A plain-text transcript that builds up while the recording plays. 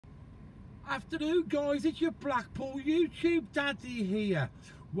Afternoon guys, it's your Blackpool YouTube daddy here.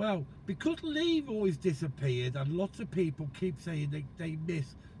 Well, because Leroy's disappeared and lots of people keep saying they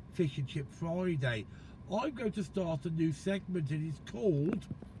miss Fish and Chip Friday, I'm going to start a new segment and it's called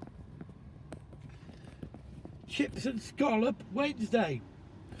Chips and Scallop Wednesday.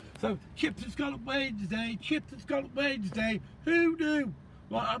 So, Chips and Scallop Wednesday, Chips and Scallop Wednesday, who knew?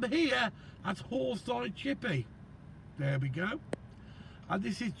 Well, I'm here at Horseside Chippy. There we go. And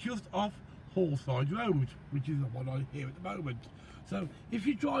this is just off Horseside Road, which is the one I'm here at the moment. So if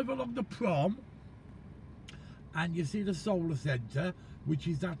you drive along the prom and you see the solar centre, which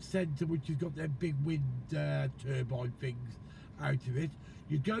is that centre which has got them big wind turbine things out of it,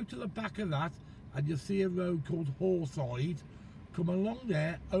 you go to the back of that and you'll see a road called Horseside. Come along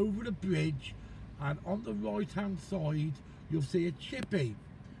there, over the bridge, and on the right hand side you'll see a chippy,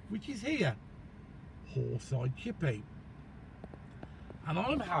 which is here, Horseside Chippy. And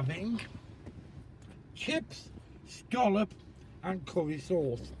I'm having chips, scallop and curry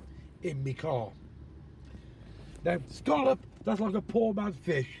sauce in my car. Now scallop, that's like a poor man's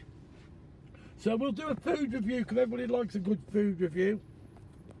fish. So we'll do a food review because everybody likes a good food review.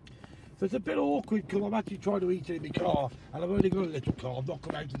 So it's a bit awkward because I'm actually trying to eat it in my car and I've only got a little car. I've not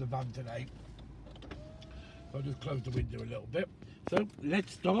come out of the van today. So I'll just close the window a little bit. So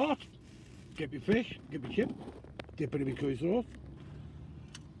let's start. Get my fish, get my chip, dip it in my curry sauce.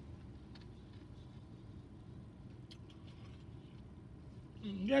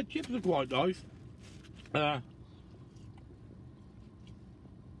 Yeah, chips are quite nice. I'm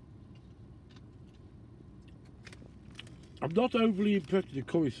not overly impressed with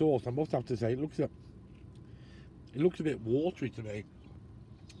the curry sauce, I must have to say. It looks a bit watery to me.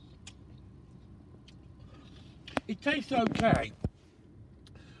 It tastes okay.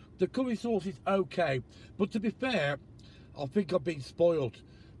 The curry sauce is okay, but to be fair, I think I've been spoiled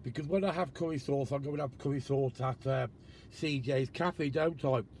because when I have curry sauce, I'm going to have curry sauce at CJ's Cafe, don't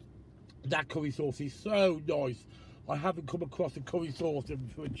I? That curry sauce is so nice. I haven't come across a curry sauce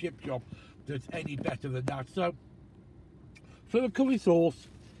for a chip shop that's any better than that. So for the curry sauce,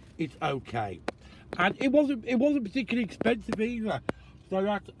 it's okay, and it wasn't particularly expensive either. So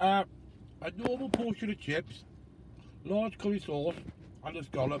that's a normal portion of chips, large curry sauce, and a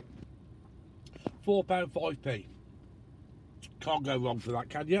scallop, £4.5p. Can't go wrong for that,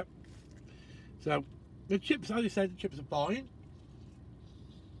 can you? So the chips, as I said, the chips are fine.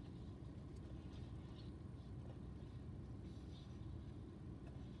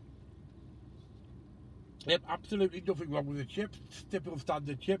 Yep, absolutely nothing wrong with the chips. Typical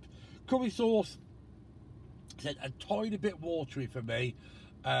standard chips. Curry sauce, said a tiny bit watery for me,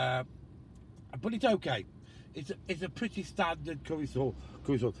 but it's okay. It's a pretty standard curry sauce.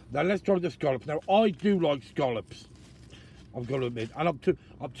 Now let's try the scallops. Now I do like scallops, I've got to admit, and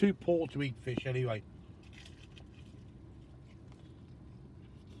I'm too poor to eat fish anyway.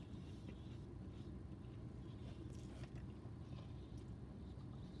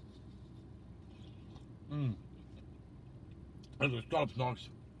 And the scallop's nice.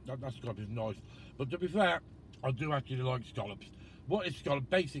 That scallop is nice. But to be fair, I do actually like scallops. What is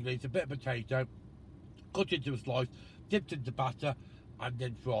scallop? Basically, it's a bit of potato, cut into a slice, dipped into batter, and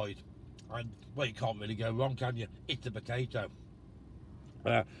then fried. And, well, you can't really go wrong, can you? It's a potato.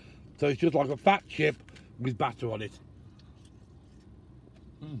 So it's just like a fat chip with batter on it.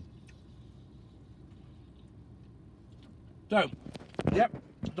 So, yep,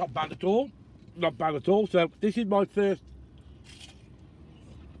 not bad at all. Not bad at all. So this is my first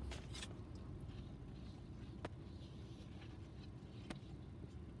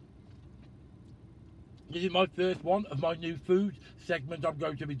one of my new food segment I'm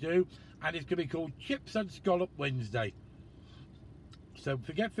going to be doing, and it's going to be called Chips and Scallop Wednesday. So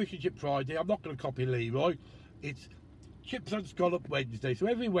forget Fish and Chip Friday. I'm not going to copy Leroy. It's Chips and Scallop Wednesday. So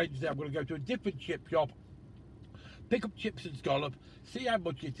every Wednesday I'm going to go to a different chip shop, pick up chips and scallop, see how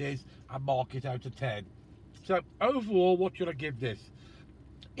much it is, and mark it out of 10. So overall, what should I give this?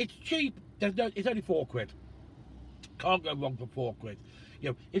 It's cheap. It's only £4. Can't go wrong for £4. You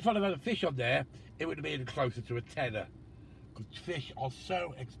know, if I'd have had a fish on there, it would have been closer to a tenner. Because fish are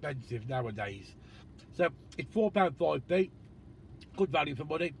so expensive nowadays. So it's £4.5p. Good value for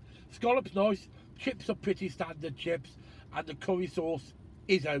money. Scallop's nice. Chips are pretty standard chips, and the curry sauce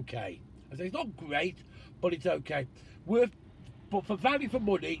is okay. I say it's not great, but it's okay. But for value for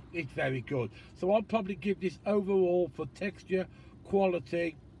money, it's very good. So I'll probably give this overall, for texture,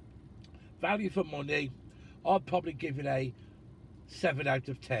 quality, value for money, I'll probably give it a 7 out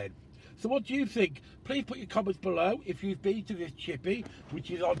of 10. So what do you think? Please put your comments below if you've been to this chippy, which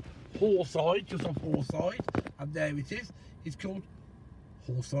is on Horseside, just on Horseside, and there it is. It's called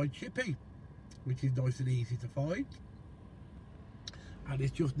Horseside Chippy. which is nice and easy to find. And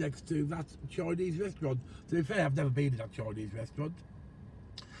it's just next to that Chinese restaurant. To be fair, I've never been in that Chinese restaurant.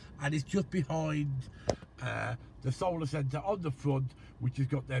 And it's just behind the solar centre on the front, which has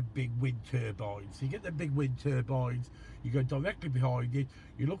got their big wind turbines. So you get the big wind turbines, you go directly behind it,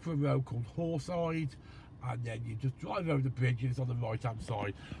 you look for a road called Horside, and then you just drive over the bridge and it's on the right hand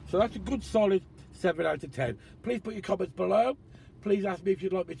side. So that's a good solid 7 out of 10. Please put your comments below. Please ask me if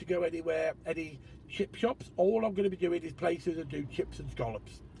you'd like me to go anywhere, any chip shops. All I'm going to be doing is places that do chips and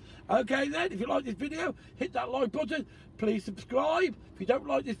scallops. Okay then, if you like this video, hit that like button. Please subscribe. If you don't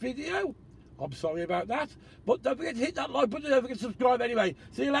like this video, I'm sorry about that. But don't forget to hit that like button. Don't forget to subscribe anyway.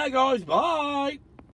 See you later, guys. Bye.